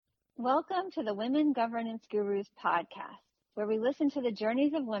Welcome to the Women Governance Gurus podcast, where we listen to the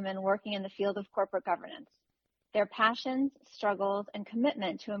journeys of women working in the field of corporate governance, their passions, struggles, and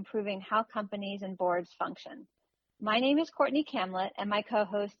commitment to improving how companies and boards function. My name is Courtney Camlett, and my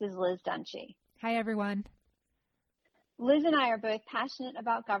co-host is Liz Dunshee. Hi, everyone. Liz and I are both passionate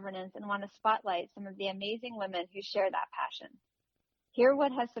about governance and want to spotlight some of the amazing women who share that passion. Hear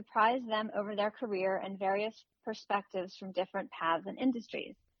what has surprised them over their career and various perspectives from different paths and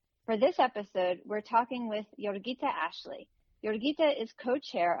industries. For this episode, we're talking with Jorgita Ashley. Jorgita is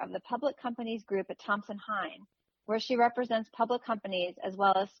co-chair of the Public Companies Group at Thompson Hine, where she represents public companies as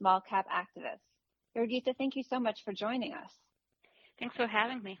well as small cap activists. Jorgita, thank you so much for joining us. Thanks for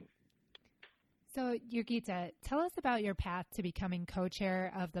having me. So, Jorgita, tell us about your path to becoming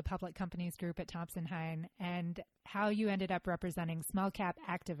co-chair of the Public Companies Group at Thompson Hine and how you ended up representing small cap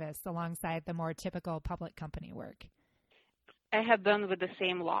activists alongside the more typical public company work. I have been with the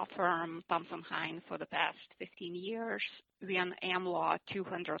same law firm, Thompson Hine, for the past 15 years. We are an AmLaw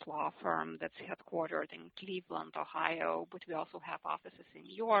 200 law firm that's headquartered in Cleveland, Ohio, but we also have offices in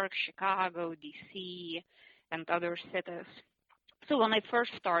New York, Chicago, D.C., and other cities. So when I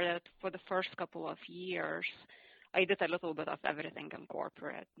first started, for the first couple of years, I did a little bit of everything in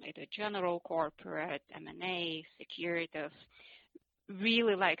corporate. I did general corporate, M&A, securities,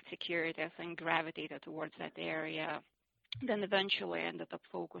 really liked securities and gravitated towards that area. Then eventually ended up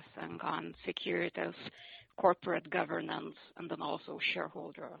focusing on securities, corporate governance, and then also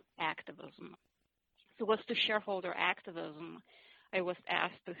shareholder activism. So as to shareholder activism, I was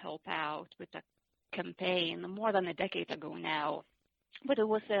asked to help out with a campaign more than a decade ago now, but it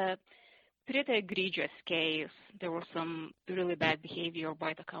was a pretty egregious case. There was some really bad behavior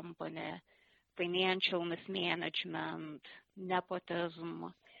by the company, financial mismanagement,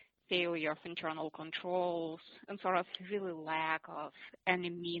 nepotism, failure of internal controls, and sort of really lack of any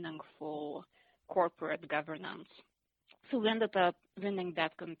meaningful corporate governance. So we ended up winning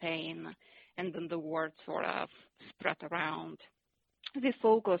that campaign, and then the word sort of spread around. We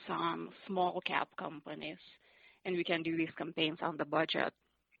focus on small cap companies, and we can do these campaigns on the budget.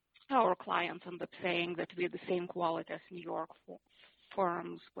 Our clients end up saying that we're the same quality as New York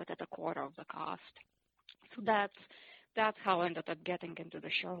firms, but at a quarter of the cost. So that's how I ended up getting into the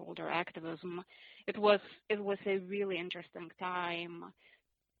shareholder activism. It was a really interesting time.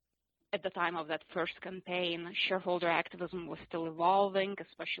 At the time of that first campaign, shareholder activism was still evolving,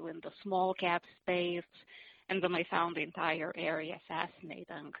 especially in the small cap space, and then I found the entire area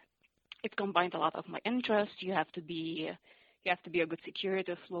fascinating. It combined a lot of my interests. You have to be a good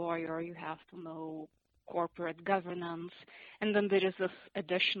securities lawyer. You have to know corporate governance, and then there is this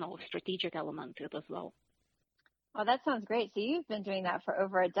additional strategic element to it as well. Well, that sounds great. So you've been doing that for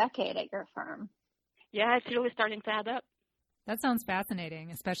over a decade at your firm. Yeah, it's really starting to add up. That sounds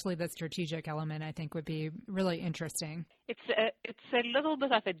fascinating, especially the strategic element, I think would be really interesting. It's a little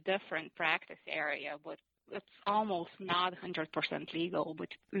bit of a different practice area, but it's almost not 100% legal, but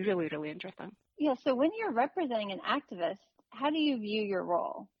really, really interesting. Yeah, so when you're representing an activist, how do you view your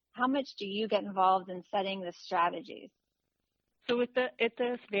role? How much do you get involved in setting the strategies? So it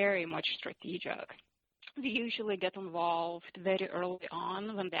is very much strategic. We usually get involved very early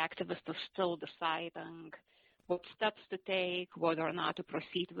on when the activist is still deciding what steps to take, whether or not to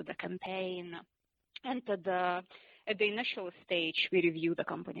proceed with the campaign. And at the initial stage, we review the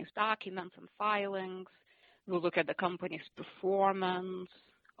company's documents and filings. We look at the company's performance,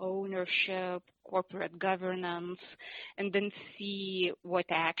 ownership, corporate governance, and then see what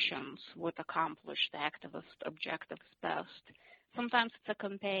actions would accomplish the activist objectives best. Sometimes it's a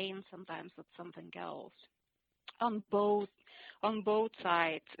campaign, sometimes it's something else. On both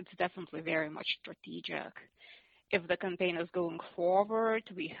sides, it's definitely very much strategic. If the campaign is going forward,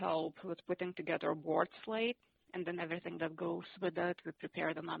 we help with putting together a board slate, and then everything that goes with it. We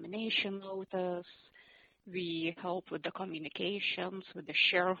prepare the nomination notice. We help with the communications with the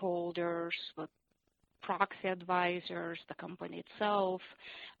shareholders, with proxy advisors, the company itself.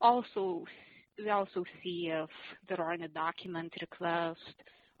 We also see if there are any document requests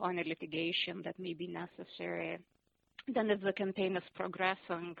or any litigation that may be necessary. Then as the campaign is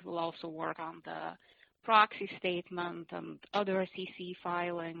progressing, we'll also work on the proxy statement and other SEC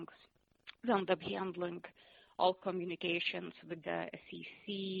filings. We end up handling all communications with the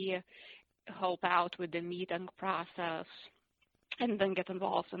SEC, help out with the meeting process, and then get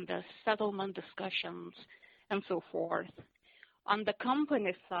involved in the settlement discussions and so forth. On the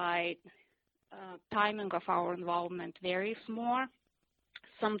company side, timing of our involvement varies more.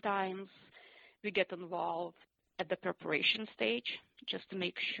 Sometimes we get involved at the preparation stage just to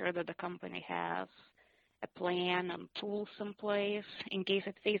make sure that the company has a plan and tools in place in case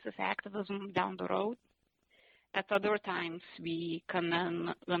it faces activism down the road. At other times, we come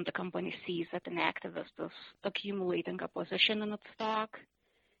in when the company sees that an activist is accumulating a position in its stock,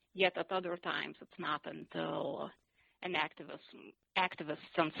 yet at other times it's not until an activist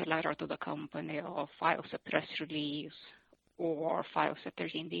sends a letter to the company or files a press release or files a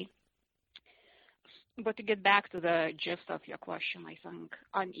 13D. But to get back to the gist of your question, I think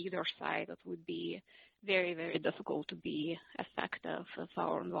on either side it would be very, very difficult to be effective if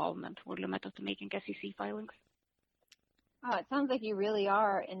our involvement were limited to making SEC filings. Oh, it sounds like you really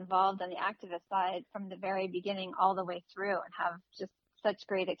are involved on the activist side from the very beginning all the way through and have just such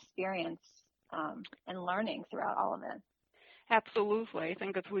great experience and learning throughout all of it. Absolutely. I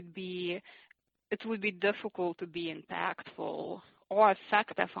think it would be difficult to be impactful or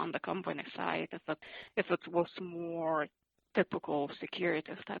effective on the company side if it was more typical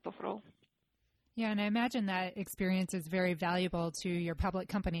securities type of role. Yeah, and I imagine that experience is very valuable to your public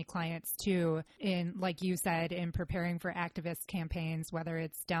company clients too, in, like you said, in preparing for activist campaigns, whether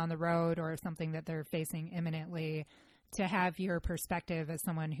it's down the road or something that they're facing imminently, to have your perspective as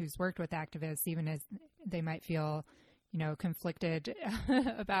someone who's worked with activists, even as they might feel, conflicted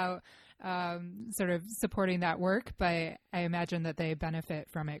about sort of supporting that work, but I imagine that they benefit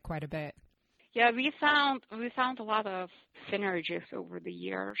from it quite a bit. Yeah, we found a lot of synergies over the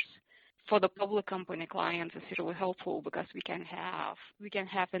years. For the public company clients, it's really helpful because we can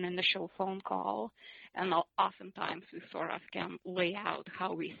have an initial phone call, and oftentimes we sort of can lay out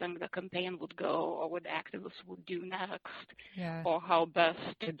how we think the campaign would go or what the activists would do next, or how best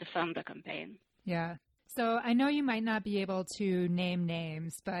to defend the campaign. Yeah. So I know you might not be able to name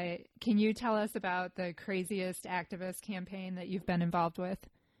names, but can you tell us about the craziest activist campaign that you've been involved with?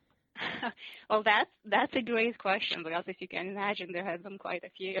 Well, that's a great question because, as you can imagine, there have been quite a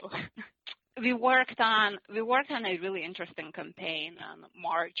few. We worked on a really interesting campaign in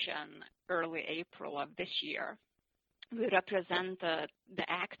March and early April of this year. We represented the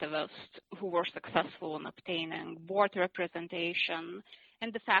activists who were successful in obtaining board representation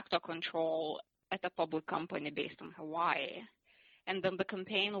and de facto control at a public company based in Hawaii. And then the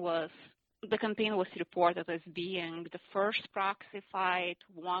campaign was reported as being the first proxy fight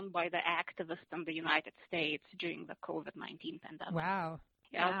won by the activists in the United States during the COVID-19 pandemic. Wow.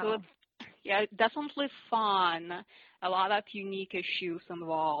 Yeah, wow. So definitely fun. A lot of unique issues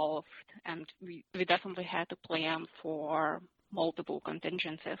involved, and we definitely had to plan for multiple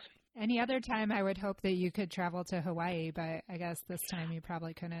contingencies. Any other time I would hope that you could travel to Hawaii, but I guess this time you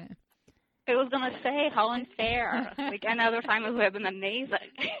probably couldn't. I was going to say, how unfair. Like, another time it would have been amazing.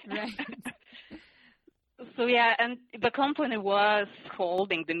 Right. So, yeah, and the company was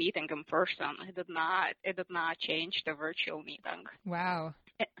holding the meeting in person. It did not change the virtual meeting. Wow.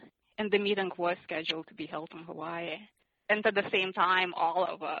 And the meeting was scheduled to be held in Hawaii. And at the same time, all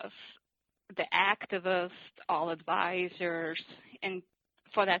of us, the activists, all advisors, and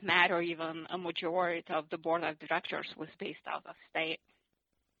for that matter, even a majority of the board of directors was based out of state.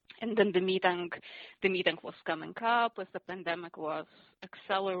 And then the meeting was coming up as the pandemic was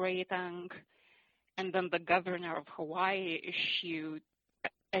accelerating. And then the governor of Hawaii issued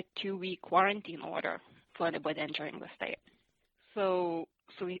a 2-week quarantine order for anybody entering the state. So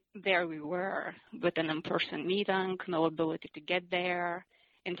there we were with an in-person meeting, no ability to get there,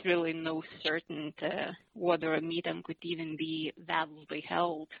 and really no certainty whether a meeting could even be validly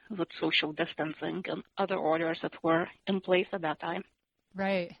held with social distancing and other orders that were in place at that time.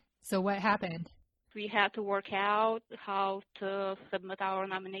 Right. So what happened? We had to work out how to submit our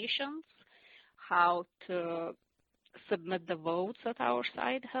nominations, how to submit the votes that our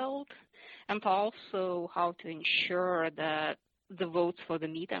side held, and also how to ensure that the votes for the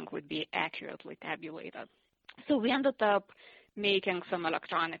meeting would be accurately tabulated. So we ended up making some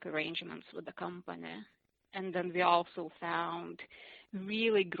electronic arrangements with the company. And then we also found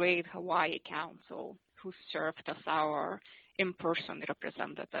really great Hawaii counsel who served as our in-person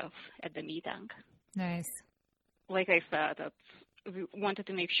representative at the meeting. Nice. Like I said, we wanted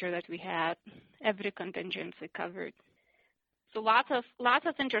to make sure that we had every contingency covered. So lots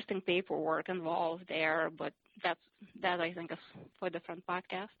of interesting paperwork involved there, but that I think is for a different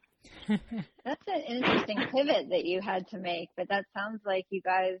podcast. That's an interesting pivot that you had to make, but that sounds like you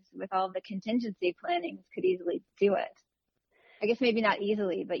guys, with all the contingency plannings, could easily do it. I guess maybe not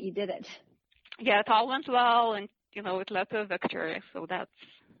easily, but you did it. Yeah, it all went well, and it led to a victory. So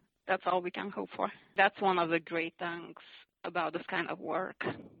that's all we can hope for. That's one of the great things about this kind of work.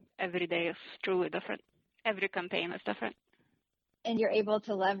 Every day is truly different. Every campaign is different. And you're able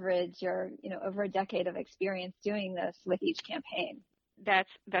to leverage your, over a decade of experience doing this with each campaign.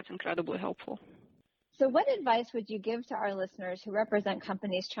 That's incredibly helpful. So what advice would you give to our listeners who represent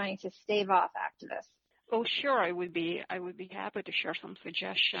companies trying to stave off activists? Oh, sure. I would be happy to share some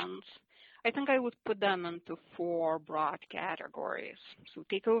suggestions. I think I would put them into 4 broad categories. So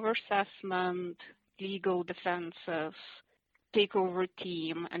takeover assessment, legal defenses, takeover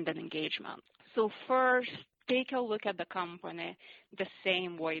team, and then engagement. So first, take a look at the company the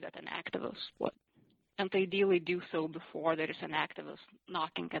same way that an activist would, and ideally do so before there is an activist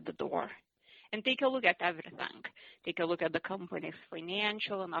knocking at the door. And take a look at everything. Take a look at the company's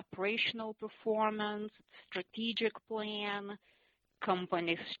financial and operational performance, strategic plan,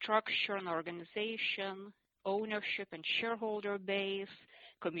 company structure and organization, ownership and shareholder base,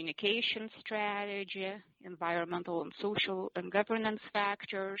 communication strategy, environmental and social and governance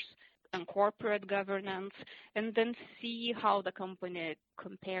factors, and corporate governance, and then see how the company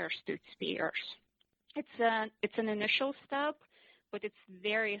compares to its peers. It's an initial step, but it's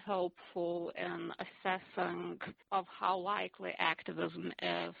very helpful in assessing of how likely activism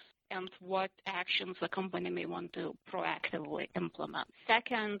is and what actions the company may want to proactively implement.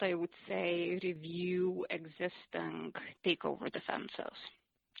 Second, I would say review existing takeover defenses.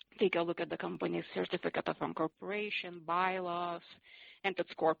 Take a look at the company's certificate of incorporation, bylaws, and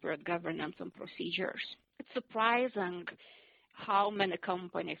its corporate governance and procedures. It's surprising how many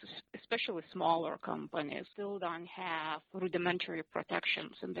companies, especially smaller companies, still don't have rudimentary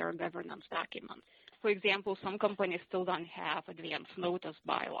protections in their governance documents. For example, some companies still don't have advance notice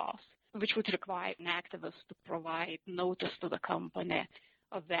bylaws, which would require an activist to provide notice to the company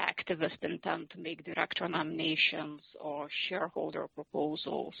of the activist intent to make director nominations or shareholder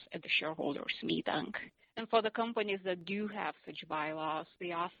proposals at the shareholders meeting. And for the companies that do have such bylaws,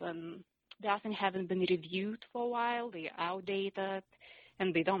 they often haven't been reviewed for a while, they're outdated,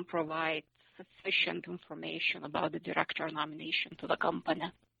 and they don't provide sufficient information about the director nomination to the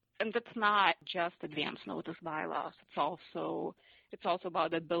company. And that's not just advance notice bylaws. It's also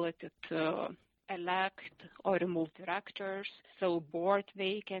about the ability to elect or remove directors, fill board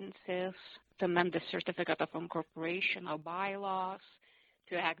vacancies, to amend the certificate of incorporation or bylaws,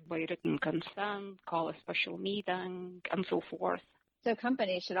 to act by written consent, call a special meeting, and so forth. So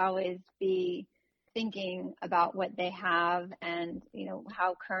companies should always be thinking about what they have and,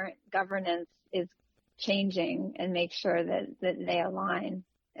 how current governance is changing and make sure that they align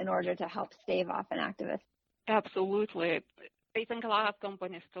in order to help stave off an activist. Absolutely. I think a lot of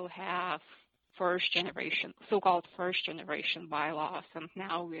companies still have so-called first generation bylaws, and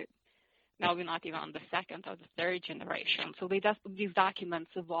now we're not even on the second or the third generation. So these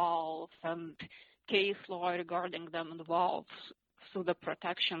documents evolve, and case law regarding them evolves. So the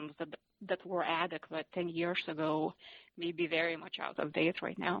protections that were adequate 10 years ago may be very much out of date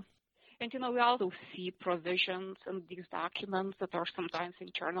right now. And, we also see provisions in these documents that are sometimes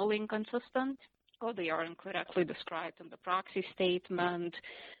internally inconsistent, or they are incorrectly described in the proxy statement.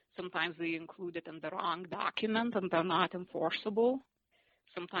 Sometimes they include it in the wrong document and they're not enforceable.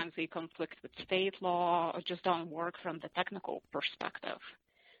 Sometimes they conflict with state law or just don't work from the technical perspective.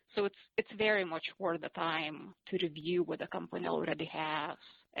 So it's very much worth the time to review what the company already has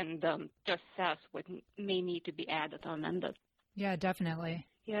and to assess what may need to be added or amended. Yeah, definitely.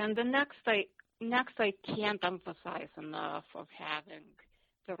 Yeah, and the next I can't emphasize enough of having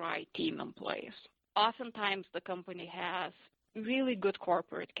the right team in place. Oftentimes the company has really good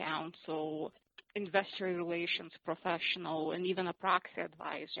corporate counsel, investor relations professional, and even a proxy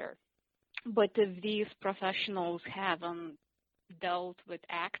advisor. But if these professionals haven't dealt with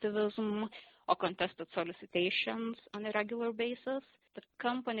activism or contested solicitations on a regular basis, the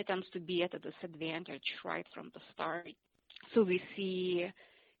company tends to be at a disadvantage right from the start. So we see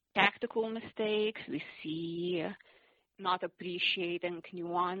tactical mistakes, we see not appreciating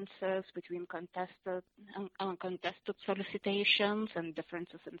nuances between contested and uncontested solicitations and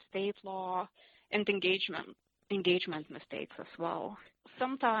differences in state law, and engagement mistakes as well.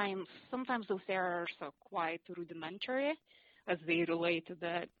 Sometimes those errors are quite rudimentary as they relate to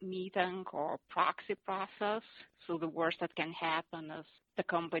the meeting or proxy process. So the worst that can happen is the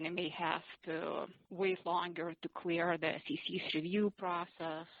company may have to wait longer to clear the SEC's review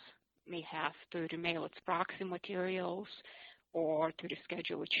process, may have to remail its proxy materials, or to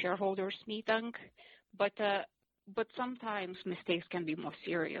reschedule its shareholders meeting. But sometimes mistakes can be more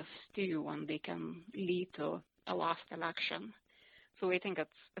serious too, and they can lead to a lost election. So I think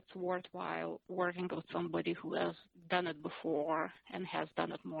it's worthwhile working with somebody who has done it before and has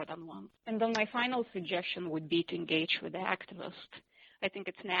done it more than once. And then my final suggestion would be to engage with the activist. I think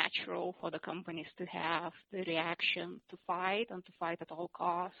it's natural for the companies to have the reaction to fight and to fight at all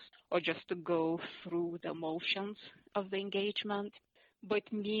costs, or just to go through the motions of the engagement. But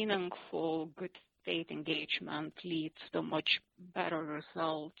meaningful, good faith engagement leads to much better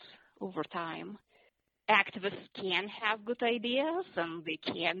results over time. Activists can have good ideas and they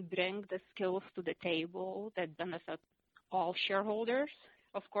can bring the skills to the table that benefit all shareholders.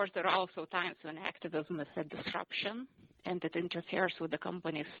 Of course, there are also times when activism is a disruption and it interferes with the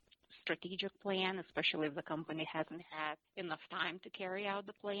company's strategic plan, especially if the company hasn't had enough time to carry out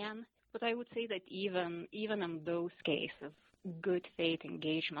the plan. But I would say that even in those cases, good faith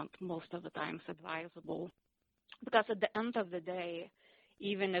engagement most of the time is advisable. Because at the end of the day,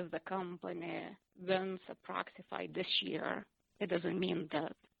 even if the company wins a proxy fight this year, it doesn't mean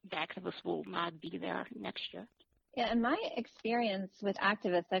that the activists will not be there next year. Yeah, in my experience with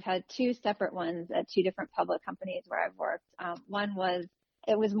activists, I've had two separate ones at two different public companies where I've worked. One was,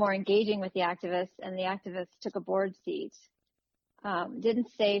 it was more engaging with the activists, and the activists took a board seat.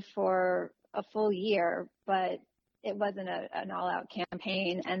 Didn't stay for a full year, but it wasn't an all-out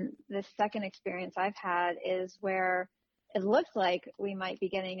campaign. And the second experience I've had is where it looked like we might be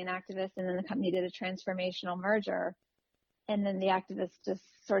getting an activist, and then the company did a transformational merger, and then the activists just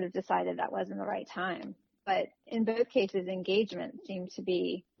sort of decided that wasn't the right time. But in both cases, engagement seemed to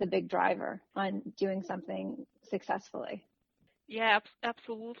be the big driver on doing something successfully. Yeah,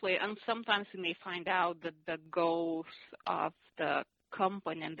 absolutely. And sometimes we may find out that the goals of the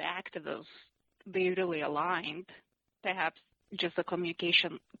company and the activists, they really aligned. Perhaps just the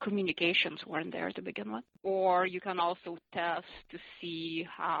communications weren't there to begin with. Or you can also test to see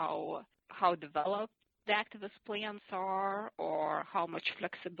how developed the activist plans are or how much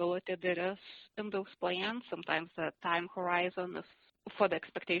flexibility there is in those plans. Sometimes the time horizon is for the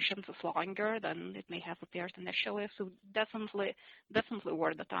expectations is longer than it may have appeared initially. So definitely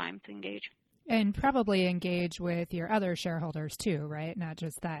worth the time to engage. And probably engage with your other shareholders too, right? Not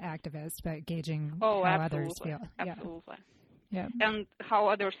just that activist, but gauging how others feel. Absolutely. Yeah. And how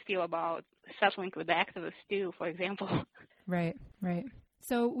others feel about settling with the activists too, for example. Right.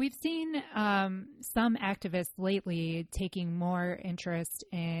 So we've seen some activists lately taking more interest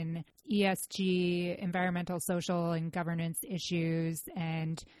in ESG, environmental, social, and governance issues,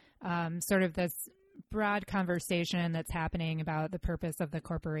 and sort of this broad conversation that's happening about the purpose of the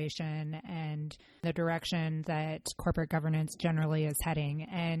corporation and the direction that corporate governance generally is heading.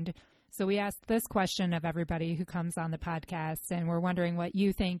 And so we asked this question of everybody who comes on the podcast, and we're wondering what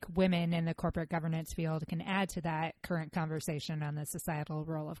you think women in the corporate governance field can add to that current conversation on the societal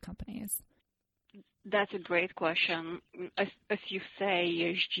role of companies. That's a great question. As you say,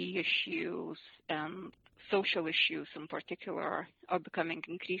 ESG issues and social issues in particular are becoming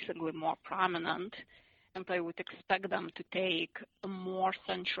increasingly more prominent, and I would expect them to take a more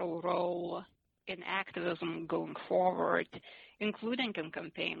central role in activism going forward, including in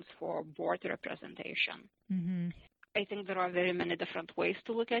campaigns for board representation. Mm-hmm. I think there are very many different ways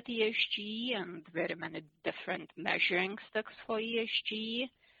to look at ESG and very many different measuring sticks for ESG,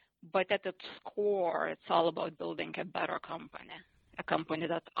 but at its core, it's all about building a better company, a company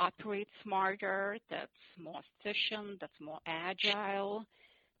that operates smarter, that's more efficient, that's more agile,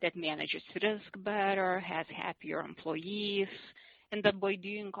 that manages risk better, has happier employees, and that by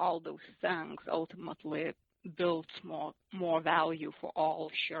doing all those things, ultimately builds more value for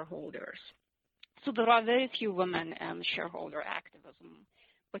all shareholders. So there are very few women in shareholder activism,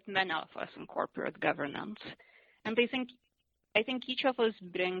 but many of us in corporate governance. And I think each of us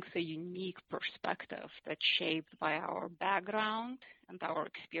brings a unique perspective that's shaped by our background and our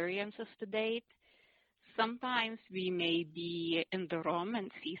experiences to date. Sometimes we may be in the room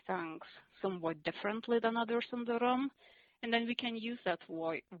and see things somewhat differently than others in the room, and then we can use that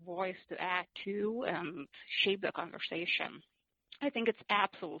voice to add to and shape the conversation. I think it's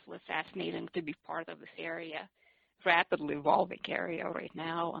absolutely fascinating to be part of this area, rapidly evolving area right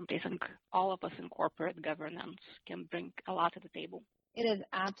now, and I think all of us in corporate governance can bring a lot to the table. It is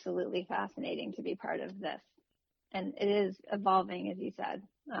absolutely fascinating to be part of this, and it is evolving, as you said,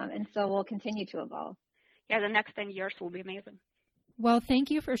 and so we'll continue to evolve. Yeah, the next 10 years will be amazing. Well, thank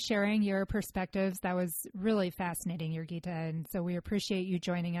you for sharing your perspectives. That was really fascinating, Jurgita, and so we appreciate you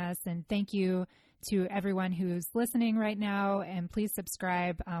joining us, and thank you to everyone who's listening right now, and please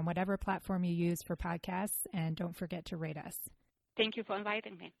subscribe on whatever platform you use for podcasts, and don't forget to rate us. Thank you for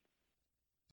inviting me.